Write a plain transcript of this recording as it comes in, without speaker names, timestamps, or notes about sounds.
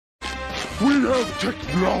We have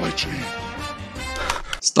technology.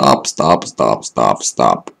 Stop, stop, stop, stop,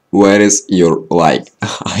 stop. Where is your like?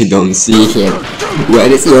 I don't see him.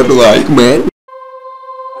 Where is your like, man?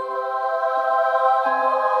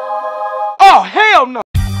 Oh, hell no!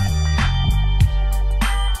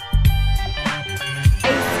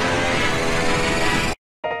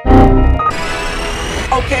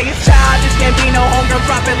 Okay, it's childish, can't be no hunger,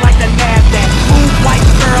 dropping like the NASDAQ. Move white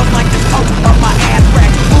girls like the coat of my ass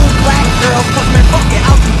crack. Move black girls, cause man, fuck it,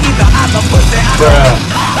 I'll do either. I'm a pussy,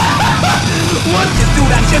 What you do,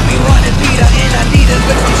 I should be running Peter in Adidas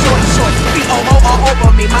with some short shorts. B-O-O all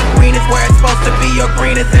over me, my green is where it's supposed to be. Your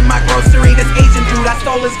green is in my grocery. This Asian dude, I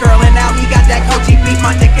stole his girl and now he got that Coachy beat.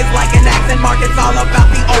 My dick is like an accent mark, it's all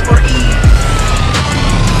about the overeat.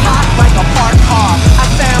 Hot like a parked car. I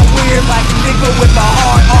sound weird like a nigga with a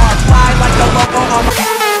hard R. Fly like the logo on my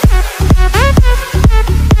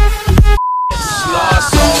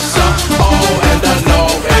salsa, oh, and I know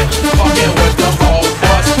it. Fucking with the whole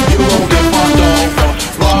bus, you gon' get fucked over.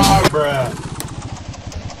 Bruh.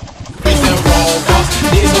 These and robots,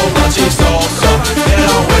 these old lunchy salsa. Get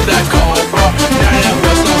on with that cobra, now that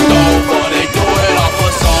was left over. They do it off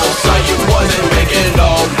of salsa, you wasn't making no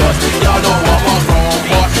fuss. Y'all know I'm a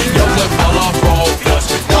robot, yo clip full of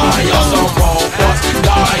robots. Die y'all some robots,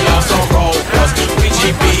 die y'all some robots. We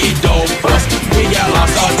GP dope bus, we got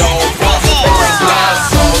lots of dope bus.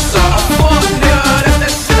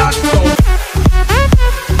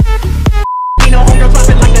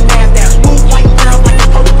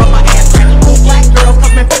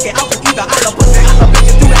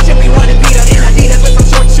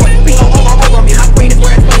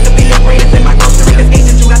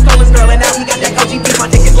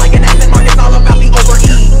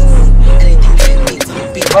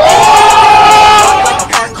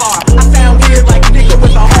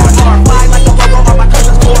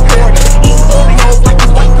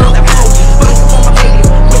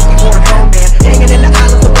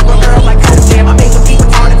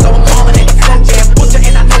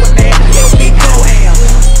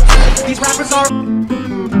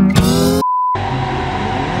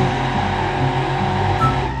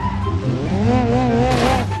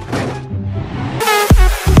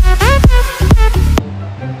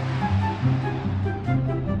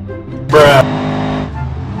 Bruh.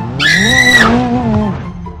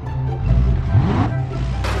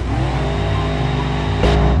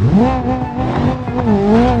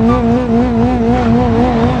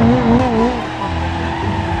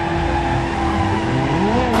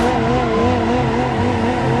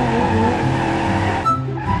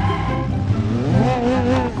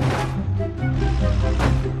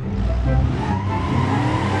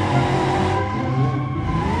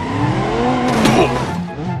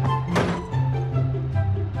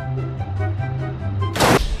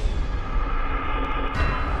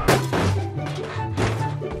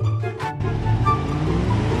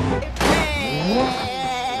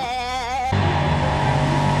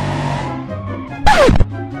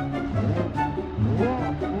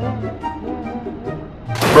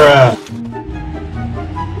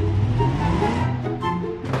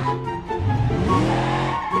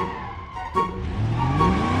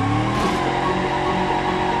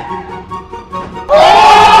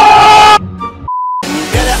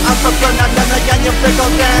 Я не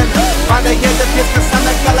приколден. Падает песка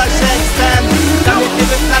на калаше экстен. Ко мне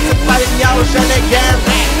 19, парень, я уже легенд.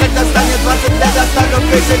 Когда станет 20 лет, я стану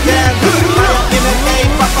президент. Мое имя Эй,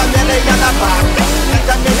 по фамилии я на баб.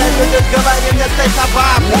 Когда меня люди говорят, мне ты на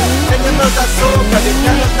баб. Мне не нужна сука, ведь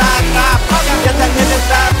мне нужна краб. Это не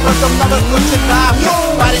летает, просто много кучи краб.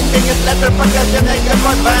 Парень, ты не слепер, покажи мне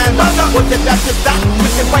какой бенд. У тебя пизда,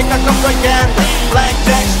 ключевой как конкурент. Black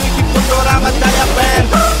Jack, шлики, культура, моя бенд.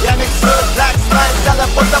 Я миксую Black Slide, делаю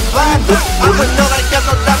будто бленд. А мы ждем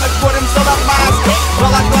ракету, да мы курим соломаск.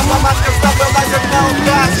 Была глава маска, с тобой лазит на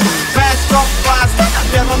указ. Fast, strong, fast,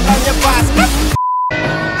 первым на не баск.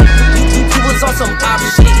 You was on some op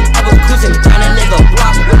shit. I was cruising down a nigga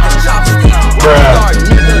block with the chopstick. Rockstar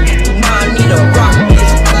nigga, now I need a rock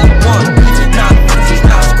bitch. One, not bitches,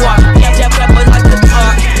 not squat. Yeah, but like the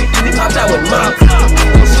talk. We popped out with mom.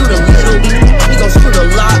 Gon' shoot a little, we gon' shoot a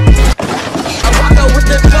lot. I rock out with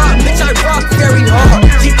the clock, bitch, I rock very hard.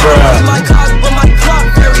 She calls my cars, but my clock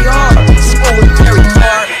very hard. School was very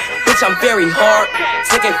hard, bitch, I'm very hard.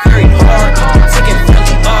 Take it very hard, take it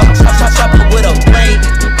really hard. Chop it with a blade,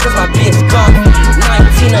 cause my bitch gone.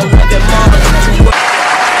 1911 mama,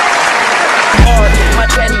 hard, my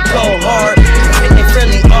daddy go hard. Take it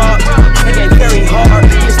really hard, take it very hard.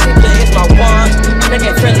 This nigga is my wand, take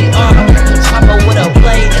it really hard. Chop it with a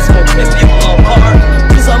blade, it's gon' rip you all hard.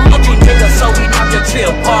 He's a monkey nigga, so we knock your tree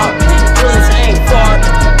apart. Really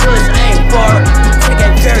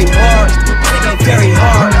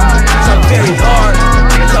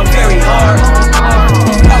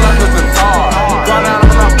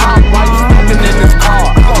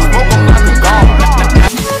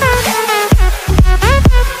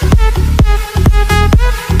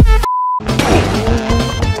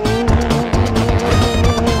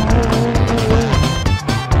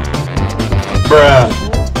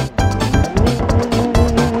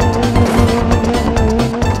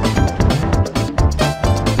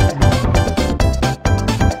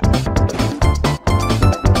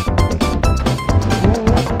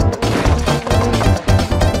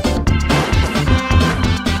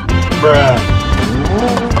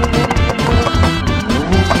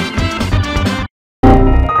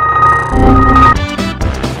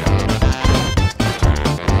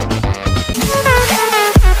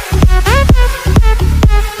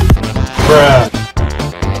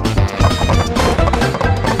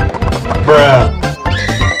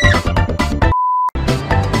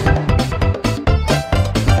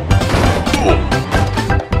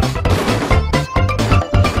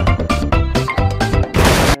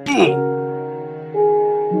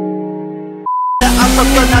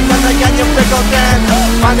спокойно, когда я не прыгал дэн.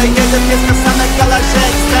 Падает песня самой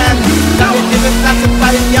калашек стэн. Да мне 19,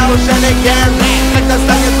 парень, я уже легенд. Когда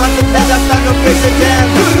станет 20 лет, я стану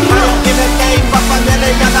президент. Мое имя Кейн, по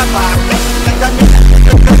фамилии я на бар. Когда меня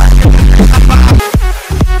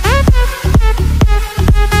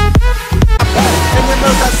мне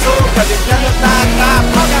нужна сука, ведь мне нужна игра.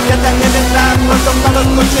 Это не метап, просто много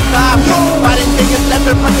кучи тап. Парень, ты не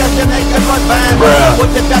слепый, покажи мне какой бэнд. У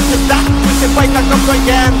тебя всегда высыпай как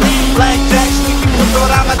кокоен. Black Jack, шники,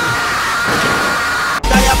 культурама.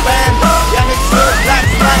 Да я бэнд, я миксую Black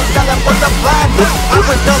Slime, делаем будто блэнд. А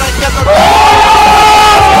вы сделаете это.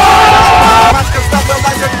 Маска с тобой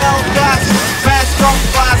лазит на указ. Fast, strong,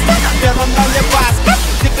 fast, первым на мне бас.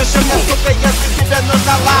 Ты пиши мне, сука, если тебе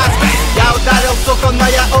нужна ласка. Я ударил, сука, но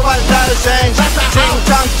я уважаю женщин.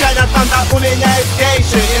 Чинг-чанг, Чайна-таун, да у меня есть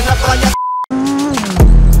гейши. Инопланетные.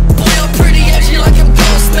 Boy, I'm pretty edgy like I'm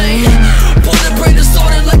ghost, man. Pull the brain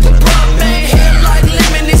disorder like a prop, man. Hair like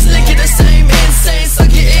lemon, it's licking the same. Insane,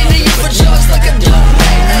 suck it into you for drugs like a dope,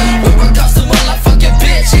 man. Wear my costume while I fuck your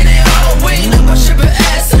bitch. It ain't Halloween, I'm a stripper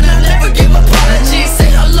ass, and I never give apologies.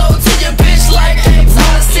 Say hello to your bitch like eggs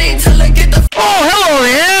on the seat. Tell her get the Hello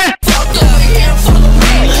there! fuck over here and follow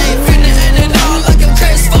me. Ain't finna end it all like I'm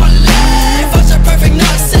Chris for life. Watch a perfect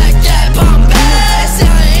nutsack, yeah, Bombay. Say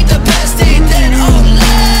I ain't the best, then only.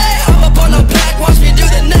 I'm up on the back, watch me do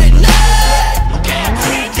the night-night.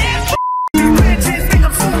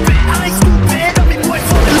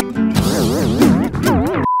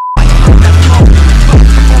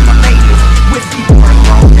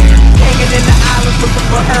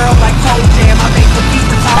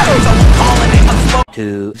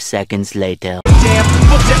 Two seconds later. Damn,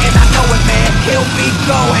 butcher and I know it, man. Kill me,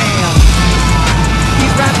 go ham.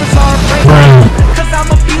 These rappers are afraid, cause I'm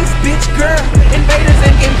a beast, bitch, girl. Invaders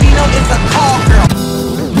and Gambino is a call, girl.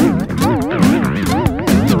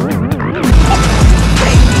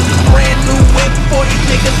 Baby, brand new whip for these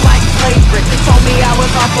niggas like slavery. Told me I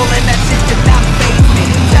was awful and that shit did not faze me.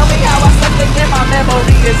 Tell me how I suck again, my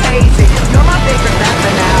memory is hazy. You're my favorite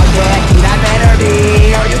rapper now, yeah, dude, I better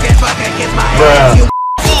be. Or you can fucking kiss my ass, you.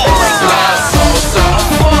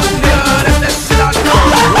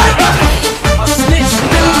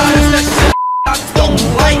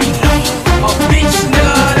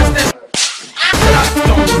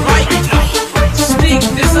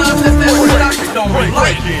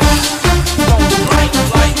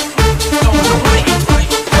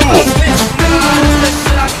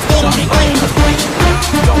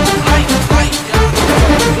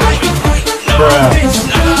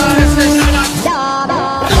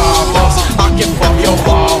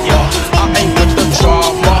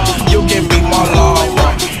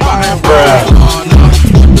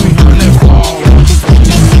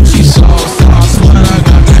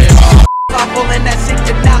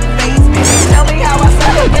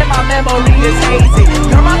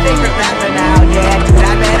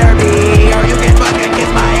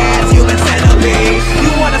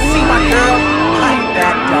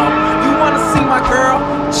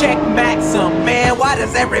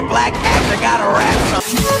 Every black actor got a rap song.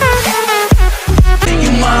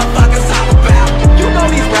 You motherfuckers talk about. You know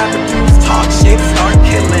these rapper dudes talk shit, start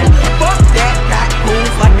killing. Fuck that, got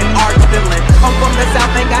moves like an art villain. I'm from the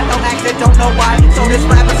south, ain't got no accent, don't know why. So this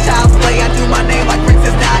rapper's child's play, I do my name like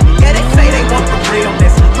Princess Di. Yeah, they say they want the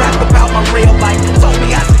realness. Rap about my real life. Told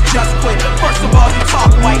me I should just quit. First of all, you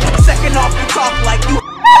talk white. Second off, you talk like you.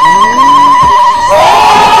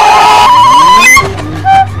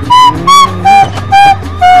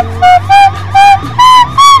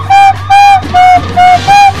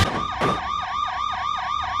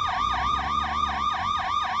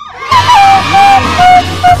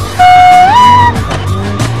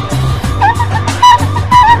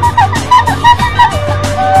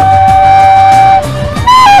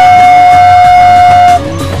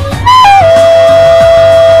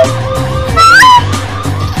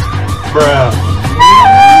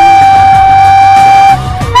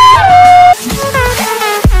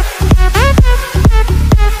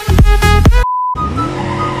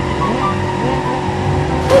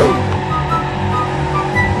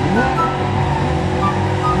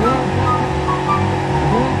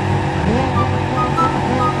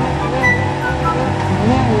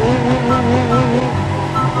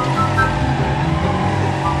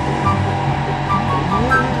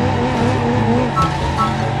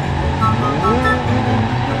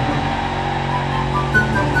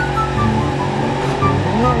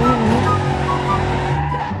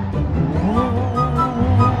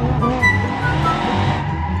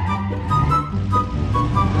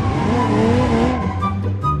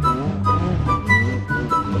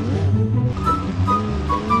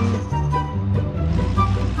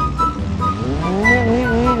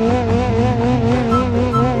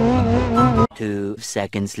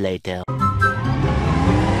 seconds later.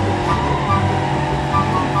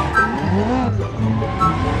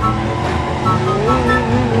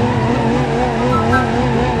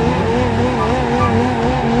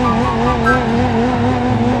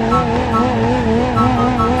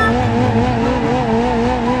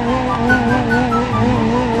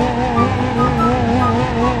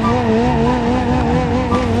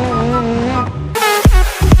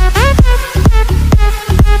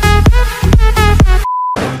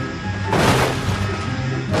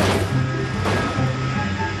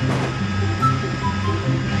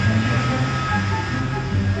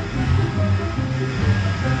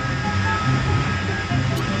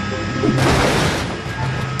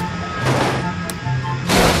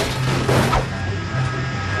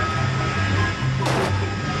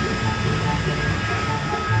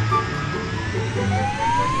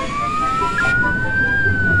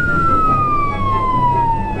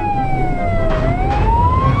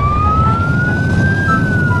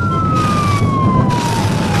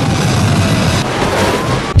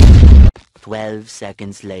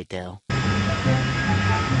 Seconds later.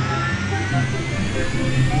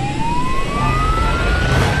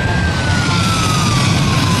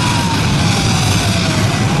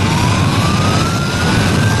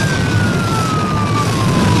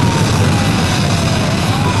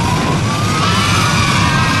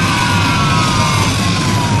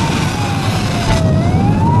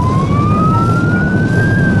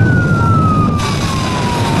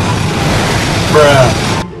 Bruh.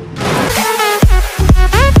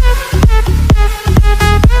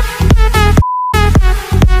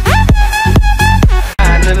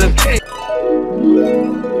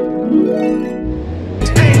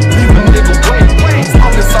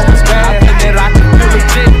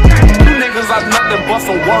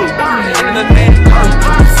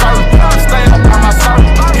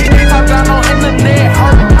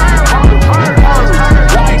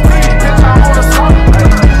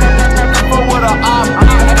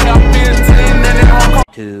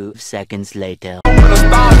 Seconds later.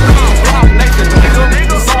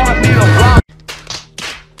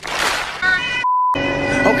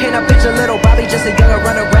 Okay, now bitch a little Bobby, just a young'un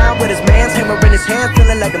run around with his man's hammer in his hand,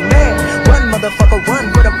 feeling like a man. Run, motherfucker, run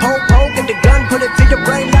with a pole, get the gun, put it to your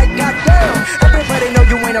brain like goddamn. Everybody know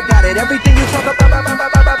you ain't about it. Everything you talk about,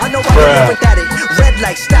 I know I live without it. Red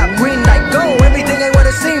light, stop, green light, go. Everything ain't what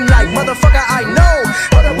it seem like, motherfucker, I know.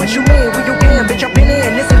 What you mean, where you been, bitch, I've been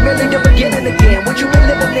in. This is really the beginning again. What you been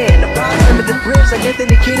living in? The box under the bridge, like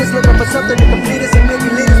Anthony Kiedis, looking for something to complete us. And maybe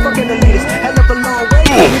leaders, fucking elitists. Hell of a long way,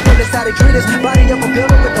 you put us how they treat us. Body of a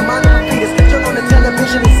building with the mind of a fetus. Turn on the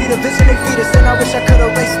television and see the vision they feed us. And I wish I could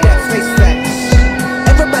erase that, face facts.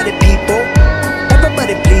 Everybody people,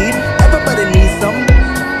 everybody bleed, everybody needs some,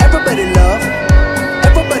 everybody love,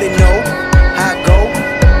 everybody know how I go.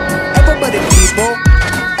 Everybody people,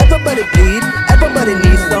 everybody bleed, everybody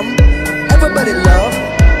needs some, everybody love,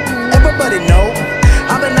 everybody know.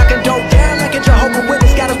 I've been knocking doors down like a Jehovah's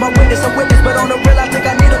Witness. God is my witness, a witness, but on the real I think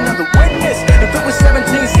I need another witness. If it was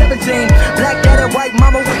 17, black dad and white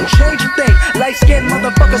mama wouldn't change a thing. Light skinned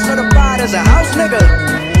motherfucker certified as a house nigga.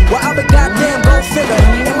 Well, I've been goddamn go figure.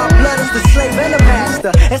 In my blood is the slave and the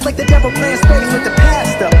master. It's like the devil playing space with the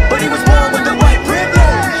pastor, but he was born with the white privilege.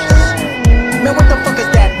 Man, what the fuck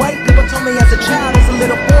is that? White people told me as a child, as a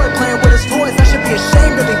little boy playing with his toys, I should be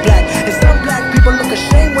ashamed to be black. And some black people look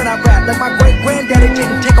ashamed when I rap, like my great granddaddy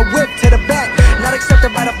didn't take a whip to the back. Not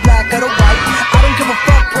accepted by the black or the white. I don't give a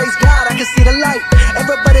fuck, praise God, I can see the light.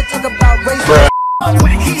 Everybody talk about race.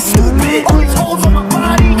 When he's stupid, all these holes on my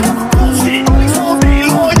body, bullshit. All these holes they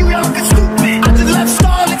loyal, you young and stupid. I just left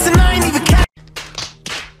Starlets and I ain't even care.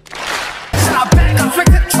 Stop back, I'm flick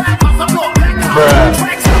the trap, I'm going back now.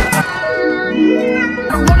 Tracks up.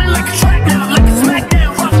 I'm running like a track now, like a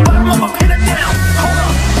smackdown. Rock bottom of my pin it down. Hold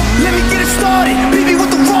up, let me get it started. BB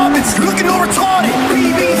with the Robins, looking all retarded.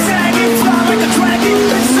 BB sagging, fly like a dragon.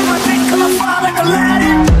 Let's see my dick, come on, fly like a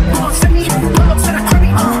Aladdin. Send me, pull up to the cribby,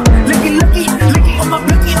 licky on my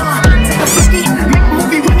blicky, take a flicky, make a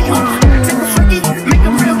movie with me, take a flicky, make a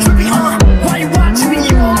real trippy, why you watching me,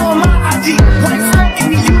 you all on my IG, why you fucking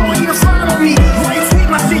me, you don't even follow me, why you tweet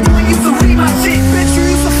my shit, you ain't used to read my shit, bitch, you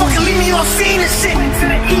used to fucking leave me on scene and shit, to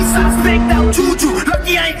the east side, faked out juju,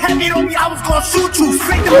 lucky I ain't had it on me, I was gonna shoot you,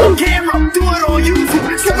 straight up on camera, do it on YouTube,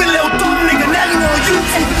 stupid little dumb nigga, now you on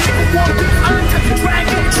YouTube, nigga want bitch, I ain't touch a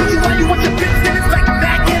dragon, show you why you want your bitch, then it's like a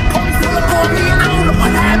back end, police pull up on me, I don't know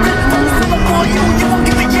what happened, police pull up on you, you won't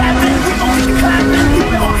get the yapping, we gon' get the clapping, you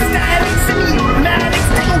been on the static, semi-automatics,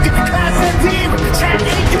 they gon' get the clapping, we ain't with the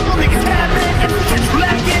chatting, you gon' make it happen, and we catch you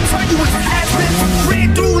lacking, turn you into aspirin, ran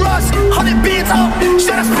through lust, 100 beans up,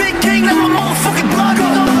 shut up big king, like my motherfucking blood.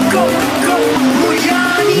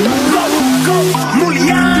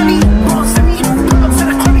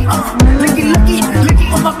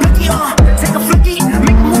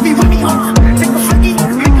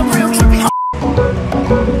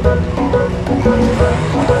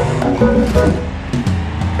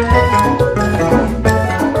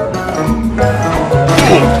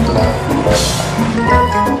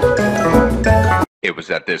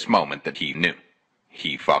 at this moment that he knew.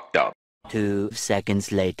 He fucked up. 2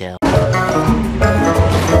 seconds later.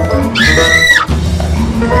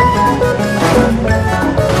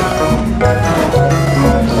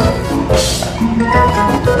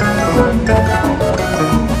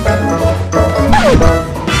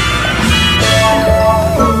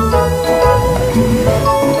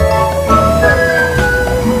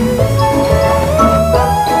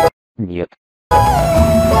 Yep.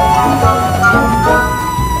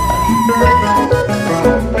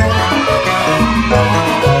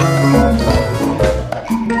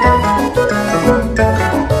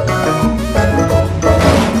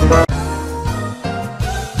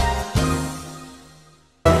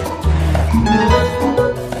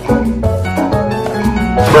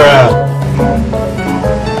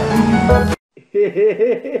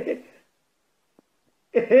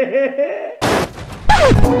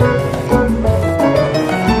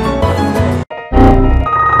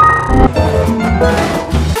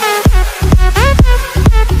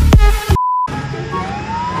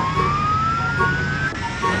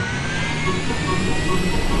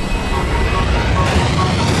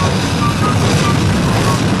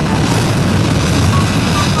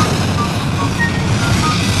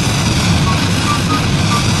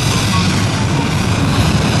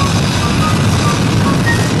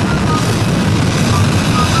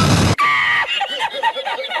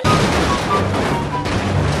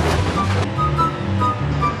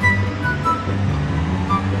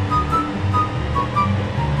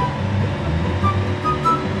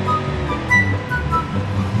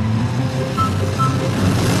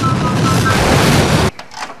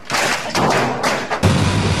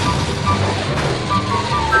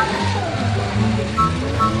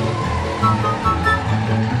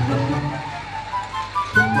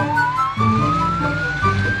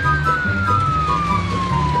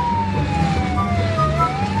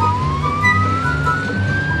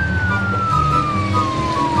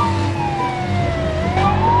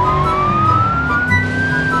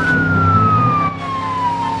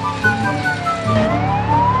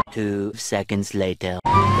 Two seconds later.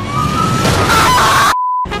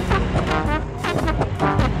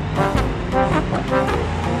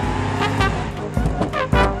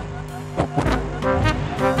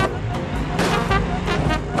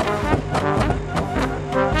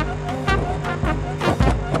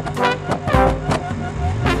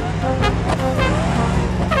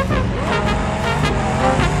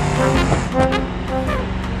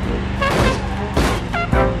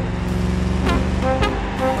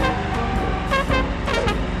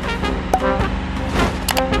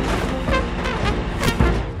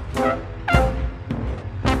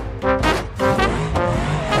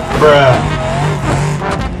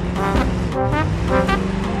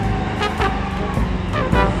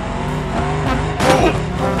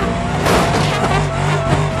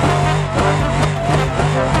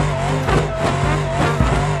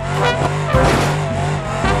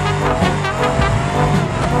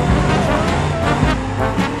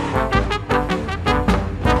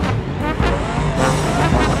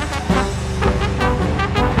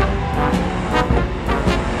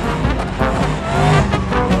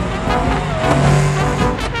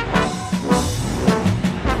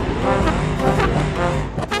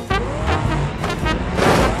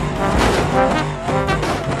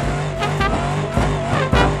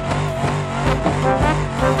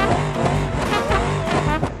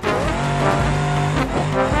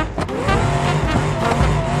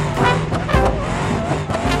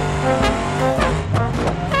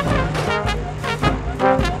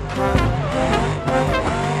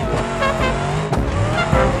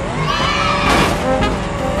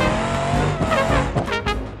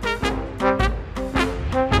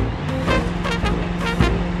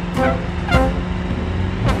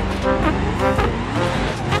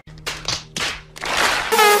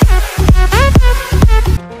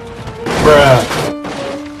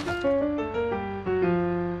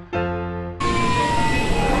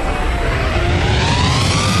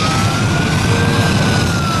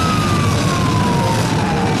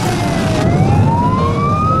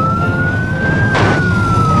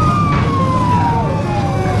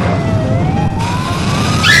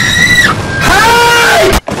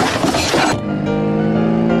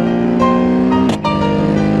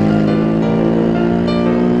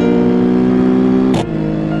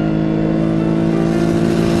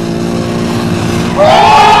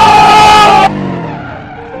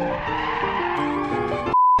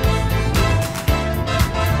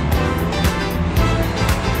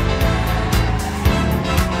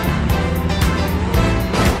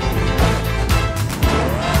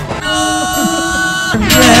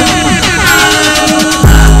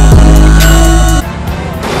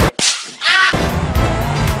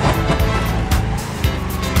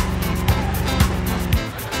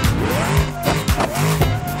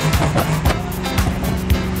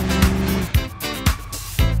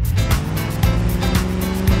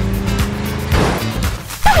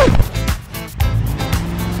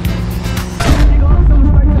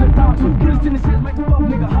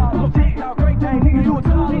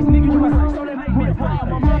 These niggas do I search, so they make me a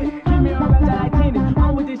problem.